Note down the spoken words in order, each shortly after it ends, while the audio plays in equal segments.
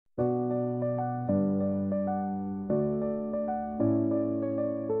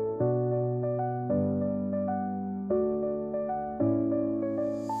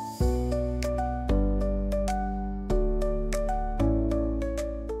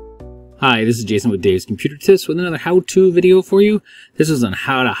Hi, this is Jason with Davescomputertips with another how-to video for you. This is on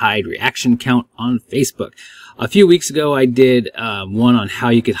how to hide reaction count on Facebook. A few weeks ago, I did one on how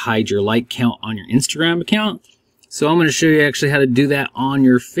you could hide your like count on your Instagram account. So I'm going to show you actually how to do that on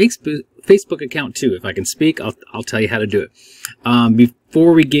your Facebook account too. If I can speak, I'll tell you how to do it.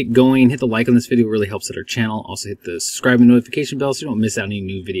 Before we get going, hit the like on this video. It really helps at our channel. Also hit the subscribe and notification bell so you don't miss out any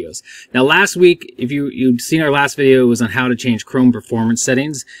new videos. Now last week, if you'd seen our last video, it was on how to change Chrome performance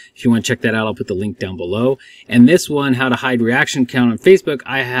settings. If you want to check that out, I'll put the link down below. And this one, how to hide reaction count on Facebook,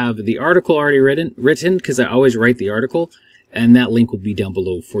 I have the article already written because I always write the article, and that link will be down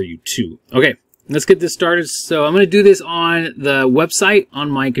below for you too. Okay, let's get this started. So I'm going to do this on the website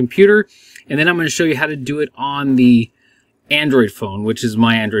on my computer, and then I'm going to show you how to do it on the Android phone, which is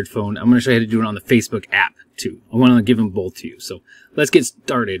my Android phone. I'm going to show you how to do it on the Facebook app too. I want to give them both to you. So let's get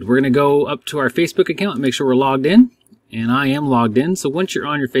started. We're going to go up to our Facebook account and make sure we're logged in. And I am logged in. So once you're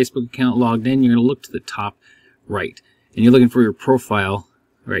on your Facebook account logged in, you're going to look to the top right. And you're looking for your profile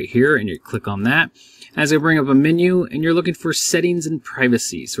right here, and you click on that. As I bring up a menu, and you're looking for settings and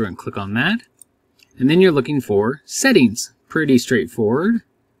privacy. So we're going to click on that. And then you're looking for settings. Pretty straightforward.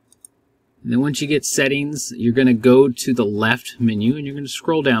 And then once you get settings, you're going to go to the left menu and you're going to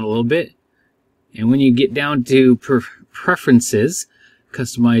scroll down a little bit. And when you get down to preferences,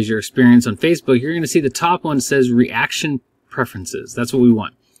 customize your experience on Facebook, you're going to see the top one says reaction preferences. That's what we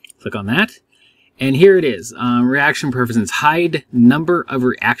want. Click on that. And here it is. Reaction preferences. Hide number of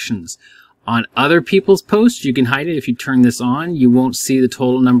reactions. On other people's posts, you can hide it. If you turn this on, you won't see the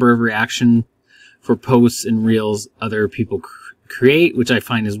total number of reaction for posts and reels other people create, which I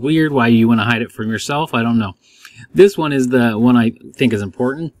find is weird. Why you want to hide it from yourself, I don't know. This one is the one I think is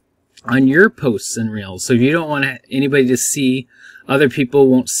important on your posts and reels. So if you don't want anybody to see, other people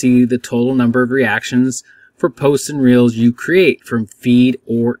won't see the total number of reactions for posts and reels you create from feed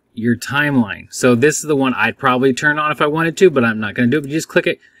or your timeline. So this is the one I'd probably turn on if I wanted to, but I'm not going to do it. But you just click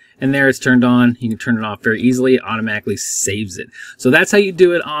it and there it's turned on. You can turn it off very easily. It automatically saves it. So that's how you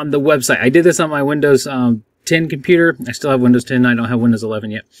do it on the website. I did this on my Windows 10 computer. I still have Windows 10. I don't have Windows 11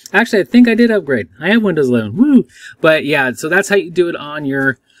 yet. Actually, I think I did upgrade. I have Windows 11. Woo! But yeah, so that's how you do it on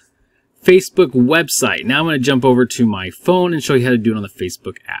your Facebook website. Now I'm going to jump over to my phone and show you how to do it on the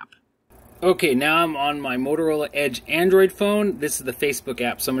Facebook app. Okay, now I'm on my Motorola Edge Android phone. This is the Facebook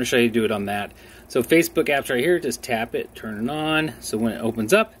app, so I'm going to show you how to do it on that. So Facebook app's right here. Just tap it, turn it on. So when it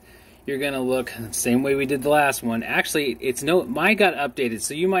opens up, you're going to look the same way we did the last one. Actually, mine got updated,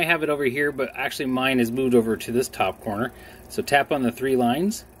 so you might have it over here, but actually mine is moved over to this top corner. So tap on the three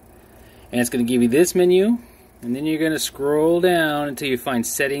lines, and it's going to give you this menu, and then you're going to scroll down until you find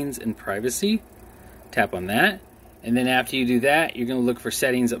settings and privacy. Tap on that, and then after you do that, you're going to look for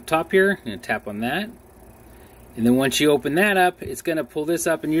settings up top here, and tap on that. And then once you open that up, it's going to pull this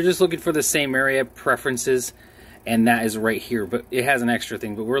up, and you're just looking for the same area, preferences, and that is right here, but it has an extra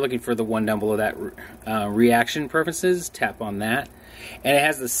thing, but we're looking for the one down below that, reaction preferences. Tap on that, and it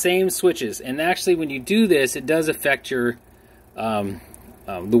has the same switches, and actually when you do this, it does affect your the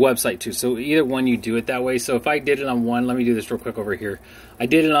website too. So either one, you do it that way. So if I did it on one, let me do this real quick over here. I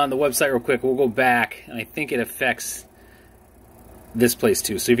did it on the website real quick. We'll go back, and I think it affects this place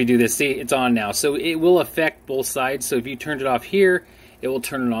too. So if you do this, see, it's on now, so it will affect both sides. So if you turned it off here, it will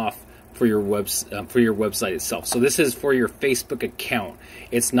turn it off for your website itself. So this is for your Facebook account.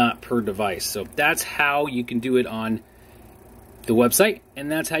 It's not per device. So that's how you can do it on the website,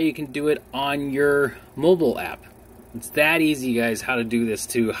 and that's how you can do it on your mobile app. It's that easy, guys, how to do this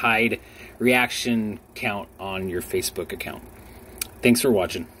to hide reaction count on your Facebook account. Thanks for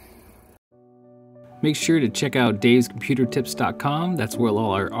watching. Make sure to check out davescomputertips.com. That's where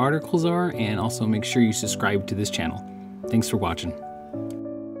all our articles are, and also make sure you subscribe to this channel. Thanks for watching.